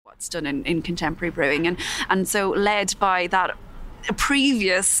what's done in contemporary brewing. And so led by that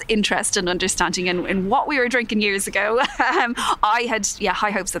previous interest and understanding in what we were drinking years ago, I had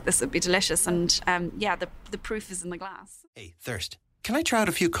high hopes that this would be delicious. And the proof is in the glass. Hey, Thirst, can I try out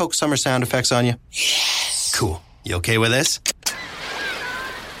a few Coke Summer sound effects on you? Yes. Cool. You okay with this?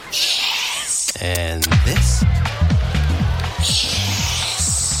 Yes. And this?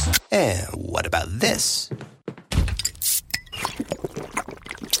 Yes. And what about this?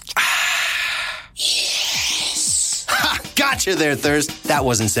 Yes. Ha! Gotcha there, Thirst. That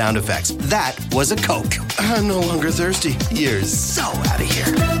wasn't sound effects. That was a Coke. I'm no longer thirsty. You're so out of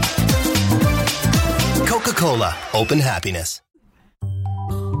here. Coca-Cola. Open happiness.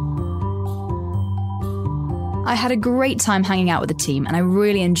 I had a great time hanging out with the team and I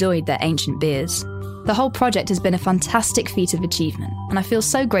really enjoyed their ancient beers. The whole project has been a fantastic feat of achievement and I feel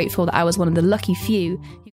so grateful that I was one of the lucky few